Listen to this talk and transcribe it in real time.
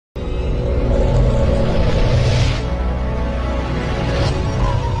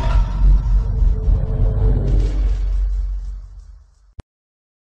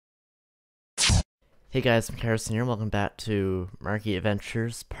Hey guys, Markyroson here. Welcome back to Marky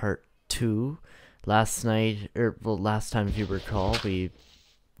Adventures Part 2. Last time if you recall, we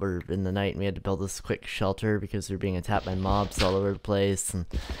were in the night and we had to build this quick shelter because we were being attacked by mobs all over the place and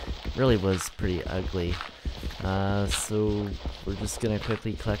it really was pretty ugly. So we're just gonna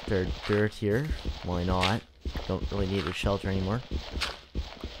quickly collect our dirt here. Why not? Don't really need a shelter anymore.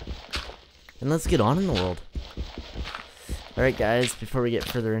 And let's get on in the world. Alright guys, before we get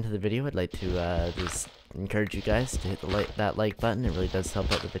further into the video, I'd like to just encourage you guys to hit that like button. It really does help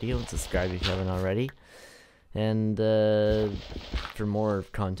out the video, and subscribe if you haven't already. And for more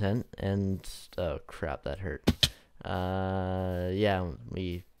content, and oh crap, that hurt. Yeah,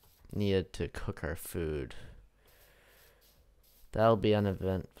 we needed to cook our food. That'll be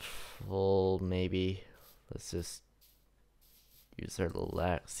uneventful, maybe. Let's just use our little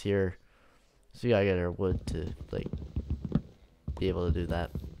axe here. So we gotta get our wood to, like, be able to do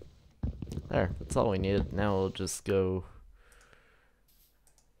that. There, that's all we needed. Now we'll just go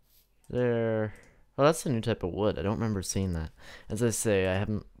there. Oh, that's a new type of wood. I don't remember seeing that. As I say, I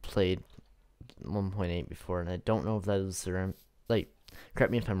haven't played 1.8 before, and I don't know if that is around, like,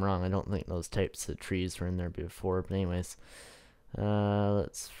 correct me if I'm wrong, I don't think those types of trees were in there before, but anyways.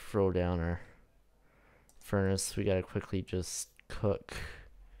 Let's throw down our furnace. We gotta quickly just cook.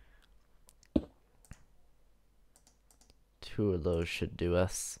 2 of those should do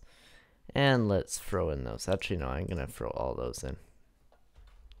us. And let's throw in those. Actually, no, I'm gonna throw all those in.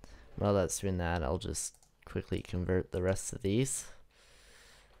 While that's doing that, I'll just quickly convert the rest of these.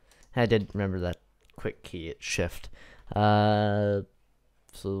 I did remember that quick key, it's shift. So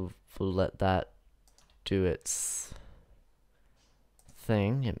we'll let that do its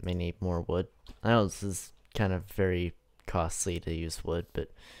thing. It may need more wood. I know this is kind of very costly to use wood,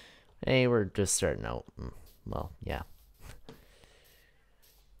 but hey, we're just starting out. Well, yeah.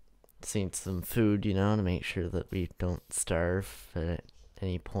 Need some food, you know, to make sure that we don't starve at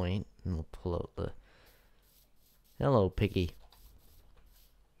any point. And we'll pull out the... Hello, piggy.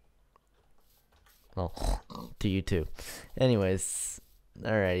 Well, to you too. Anyways,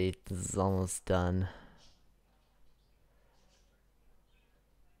 alrighty, this is almost done.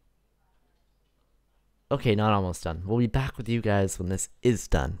 Okay, not almost done. We'll be back with you guys when this is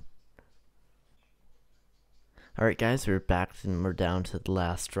done. Alright guys, we're back and we're down to the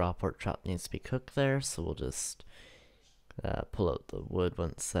last raw pork chop needs to be cooked there, so we'll just pull out the wood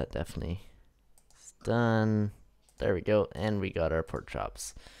once that definitely is done. There we go, and we got our pork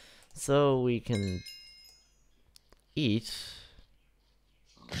chops. So we can eat.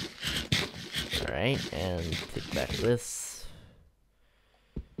 Alright, and take back this.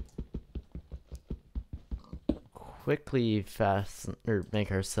 Quickly fashion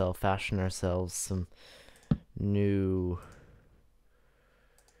ourselves some new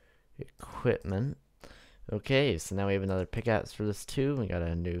equipment. Okay, so now we have another pickaxe for this too. We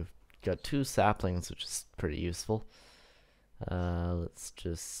got 2 saplings, which is pretty useful. Let's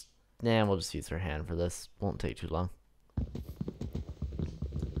just, we'll just use our hand for this. Won't take too long.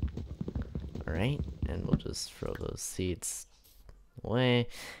 Alright, and we'll just throw those seeds away.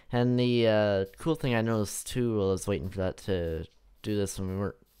 And the cool thing I noticed too while I was waiting for that to do this when we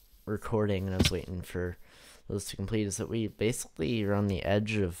weren't recording and I was waiting for those to complete is that we basically are on the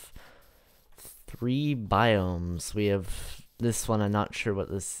edge of 3 biomes. We have this one, I'm not sure what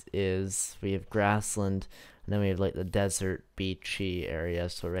this is. We have grassland, and then we have like the desert, beachy area,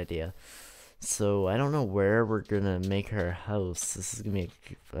 Soredia. So I don't know where we're gonna make our house. This is gonna be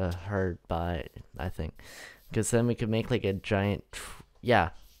a hard buy, I think, because then we could make like a giant. Yeah,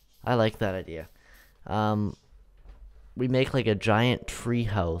 I like that idea. We make like a giant tree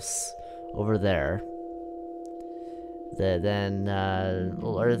house over there. Then,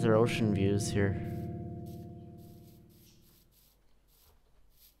 well, are there ocean views here?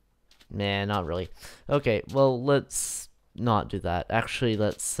 Nah, not really. Okay, well, let's not do that. Actually,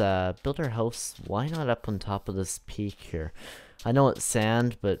 let's build our house. Why not up on top of this peak here? I know it's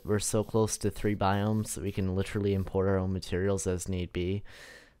sand, but we're so close to 3 biomes that we can literally import our own materials as need be.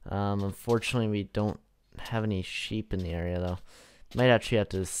 Unfortunately, we don't have any sheep in the area, though. Might actually have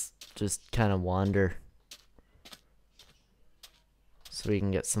to just kind of wander so we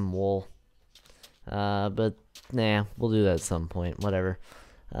can get some wool. But nah, we'll do that at some point, whatever.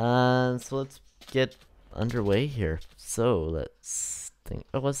 So let's get underway here. So let's think,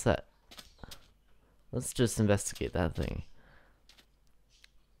 oh, what's that? Let's just investigate that thing.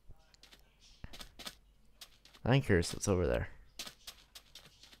 I'm curious what's over there.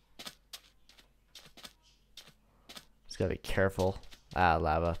 Just gotta be careful. Ah,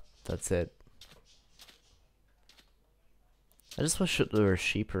 lava. That's it. I just wish there were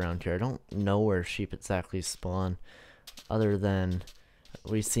sheep around here. I don't know where sheep exactly spawn, other than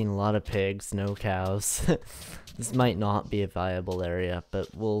we've seen a lot of pigs, no cows. This might not be a viable area, but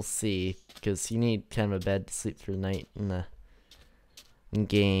we'll see, because you need kind of a bed to sleep through the night in the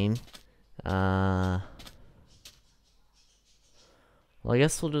game. Well, I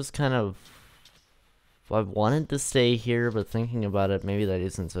guess we'll just kind of... I wanted to stay here, but thinking about it, maybe that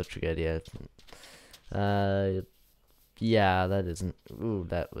isn't such a good idea. Yeah, that isn't... Ooh,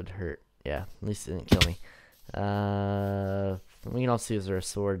 that would hurt. Yeah, at least it didn't kill me. We can also use our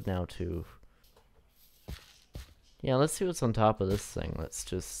sword now to... Yeah, let's see what's on top of this thing. Let's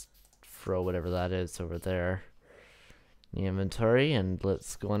just throw whatever that is over there in the inventory, and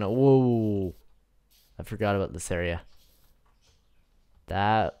let's go on. Whoa! I forgot about this area.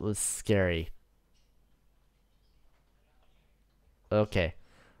 That was scary. Okay.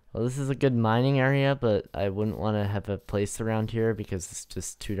 Well, this is a good mining area, but I wouldn't want to have a place around here because it's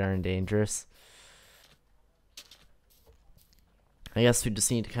just too darn dangerous. I guess we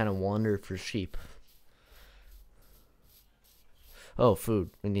just need to kind of wander for sheep. Oh,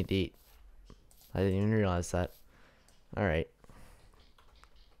 food. We need to eat. I didn't even realize that. Alright.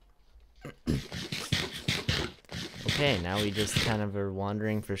 Okay, now we just kind of are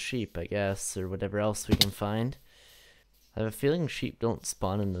wandering for sheep, I guess, or whatever else we can find. I have a feeling sheep don't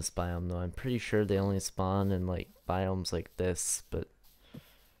spawn in this biome, though. I'm pretty sure they only spawn in, like, biomes like this, but...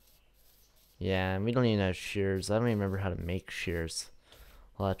 Yeah, and we don't even have shears. I don't even remember how to make shears.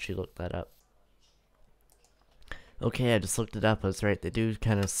 I'll actually look that up. Okay, I just looked it up. I was right. They do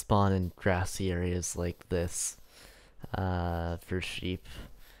kind of spawn in grassy areas like this for sheep.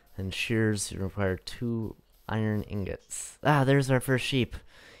 And shears require 2 iron ingots. Ah, there's our first sheep.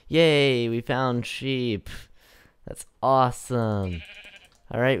 Yay, we found sheep. That's awesome.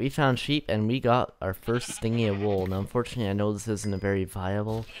 Alright, we found sheep and we got our first stingy of wool. Now, unfortunately, I know this isn't a very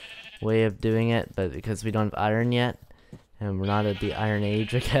viable way of doing it, but because we don't have iron yet, and we're not at the Iron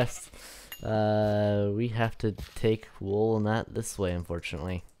Age, I guess, we have to take wool and that this way,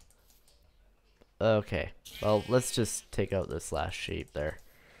 unfortunately. Okay, well, let's just take out this last sheep there.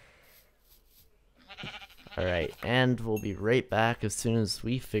 Alright, and we'll be right back as soon as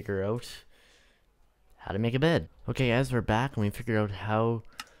we figure out how to make a bed. Okay, guys, we're back and we figured out how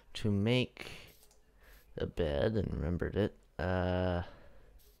to make a bed and remembered it.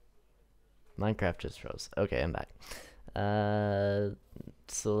 Minecraft just froze. Okay, I'm back.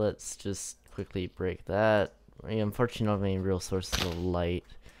 So let's just quickly break that. We unfortunately don't have any real sources of light,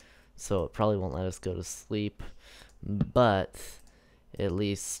 so it probably won't let us go to sleep, but at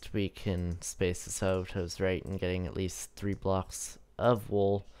least we can space this out. I was right in getting at least 3 blocks of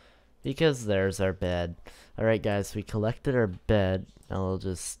wool, because there's our bed. Alright guys, we collected our bed. Now we'll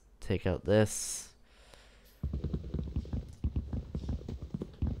just take out this.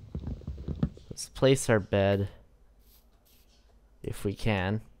 Let's place our bed, if we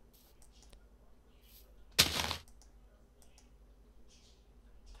can.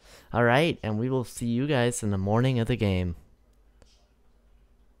 Alright, and we will see you guys in the morning of the game.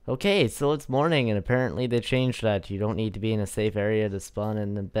 Okay, so it's morning, and apparently they changed that. You don't need to be in a safe area to spawn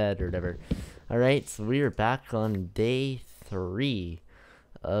in the bed or whatever. Alright, so we are back on day 3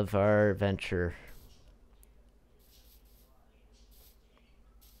 of our adventure.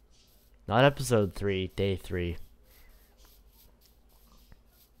 Not episode 3, day 3.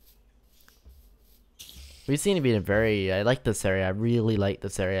 We seem to be in a very... I like this area. I really like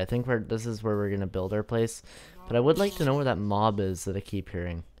this area. I think this is where we're going to build our place. But I would like to know where that mob is that I keep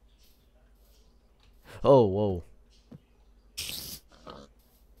hearing. Oh, whoa.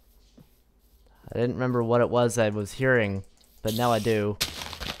 I didn't remember what it was I was hearing, but now I do.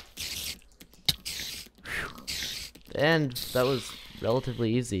 And that was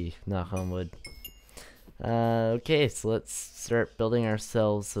relatively easy, knock on wood. Okay, so let's start building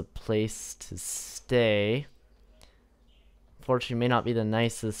ourselves a place to stay. Fortunately, may not be the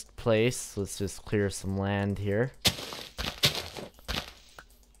nicest place. Let's just clear some land here.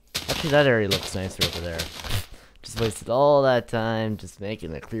 Actually, that area looks nicer over there. Just wasted all that time just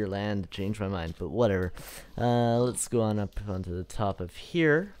making a clear land to change my mind, but whatever. Let's go on up onto the top of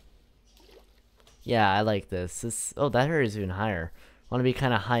here. Yeah, I like this. Oh, that area is even higher. I want to be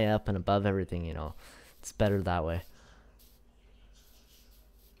kind of high up and above everything, you know. It's better that way.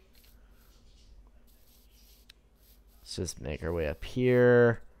 Let's just make our way up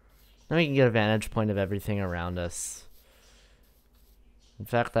here. Then we can get a vantage point of everything around us. In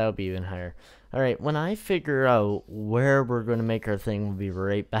fact, that'll be even higher. Alright, when I figure out where we're going to make our thing, we'll be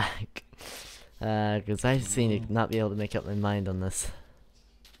right back. Because I seem to not be able to make up my mind on this.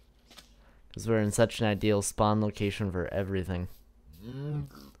 Because we're in such an ideal spawn location for everything.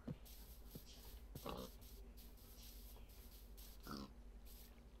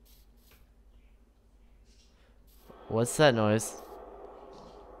 What's that noise?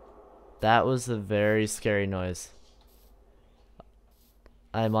 That was a very scary noise.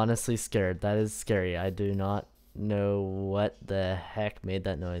 I'm honestly scared. That is scary. I do not know what the heck made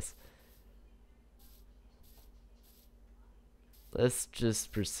that noise. Let's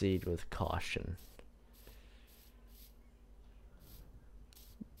just proceed with caution.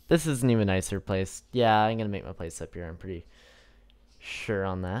 This is an even nicer place. Yeah, I'm gonna make my place up here. I'm pretty sure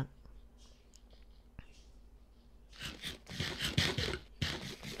on that.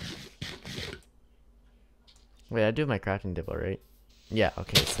 Wait, I do my crafting table, right? Yeah,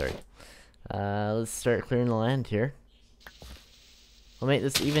 okay, sorry. Let's start clearing the land here. We'll make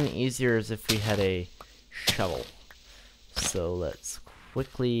this even easier as if we had a shovel. So let's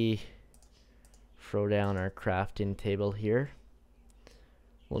quickly throw down our crafting table here.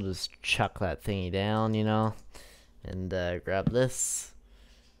 We'll just chuck that thingy down, you know, and grab this.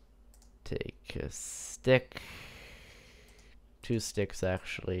 Take a stick. 2 sticks,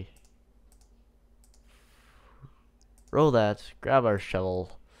 actually. Roll that, grab our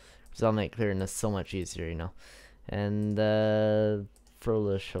shovel, because that'll make clearing this so much easier, you know. And throw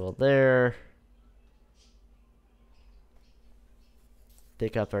the shovel there.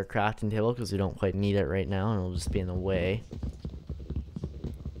 Pick up our crafting table, because we don't quite need it right now, and it'll just be in the way.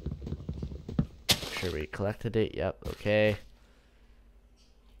 Make sure we collected it, yep, okay.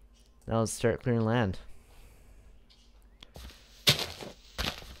 Now let's start clearing land.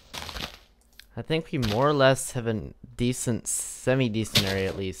 I think we more or less have a decent, semi-decent area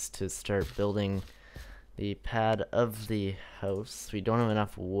at least to start building the pad of the house. We don't have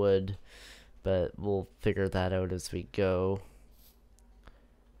enough wood, but we'll figure that out as we go.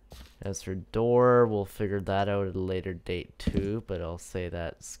 As for door, we'll figure that out at a later date too, but I'll say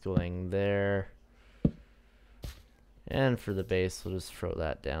that's going there. And for the base, we'll just throw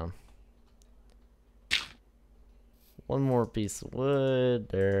that down. One more piece of wood,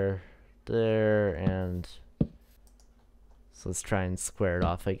 there, and so let's try and square it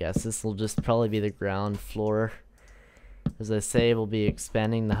off, I guess. This will just probably be the ground floor. As I say, we'll be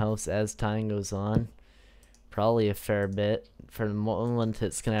expanding the house as time goes on. Probably a fair bit. For the moment,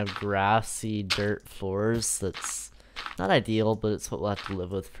 it's gonna have grassy dirt floors. That's not ideal, but it's what we'll have to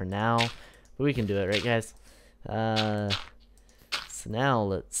live with for now. But we can do it, right, guys? So now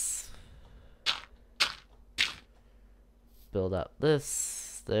let's build up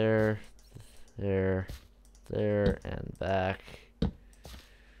this, there, and back.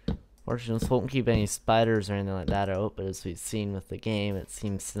 Fortunately, this won't keep any spiders or anything like that out, but as we've seen with the game, it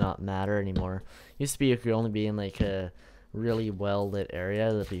seems to not matter anymore. Used to be you could only be in like a really well lit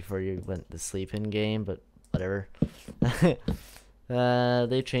area before you went to sleep in game, but whatever.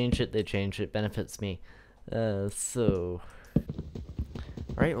 They changed it, benefits me. So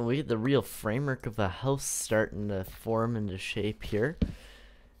alright, well, we get the real framework of the house starting to form into shape here.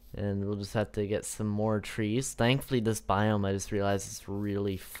 And we'll just have to get some more trees. Thankfully, this biome, I just realized, is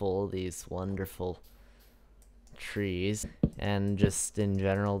really full of these wonderful trees. And just in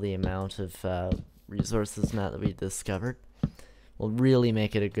general, the amount of resources now that we discovered will really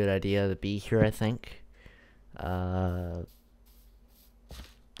make it a good idea to be here, I think.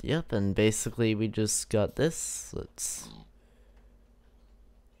 Yep, and basically we just got this. Let's...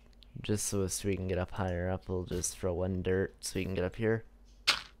 just so we can get up higher up, we'll just throw one dirt so we can get up here.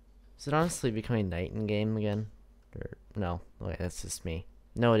 Is it honestly becoming night in game again? Or, no, okay, that's just me.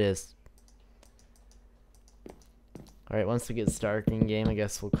 No, it is. Alright, once it gets dark in game, I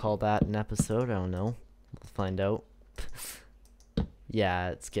guess we'll call that an episode. I don't know. We'll find out.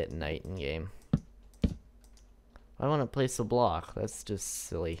 Yeah, it's getting night in game. I want to place a block. That's just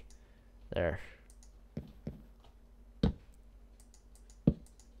silly. There.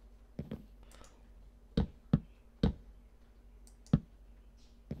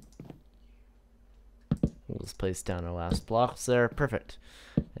 We'll just place down our last blocks there. Perfect.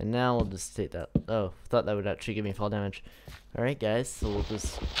 And now we'll just take that. Oh, thought that would actually give me fall damage. Alright, guys. So we'll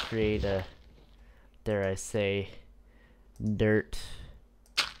just create a, dare I say, dirt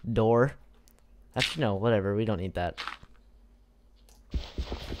door. Actually, no, whatever. We don't need that.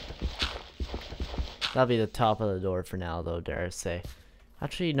 That'll be the top of the door for now, though, dare I say.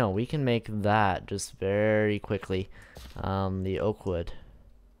 Actually, no, we can make that just very quickly. The oak wood.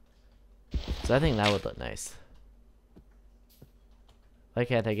 So I think that would look nice. Why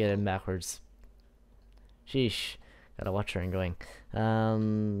can't I get in backwards? Sheesh. Gotta watch where I'm going.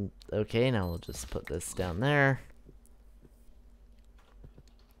 Okay, now we'll just put this down there.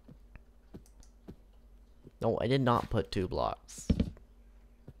 No, I did not put 2 blocks.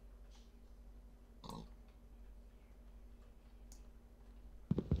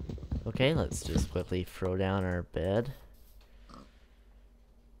 Okay, let's just quickly throw down our bed.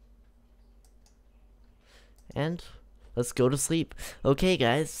 And let's go to sleep. Okay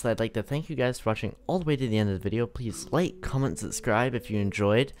guys, I'd like to thank you guys for watching all the way to the end of the video. Please like, comment, subscribe if you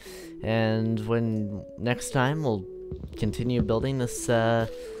enjoyed. And when next time we'll continue building this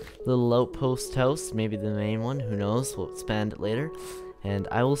little outpost house, maybe the main one, who knows, we'll expand it later. And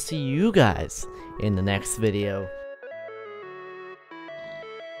I will see you guys in the next video.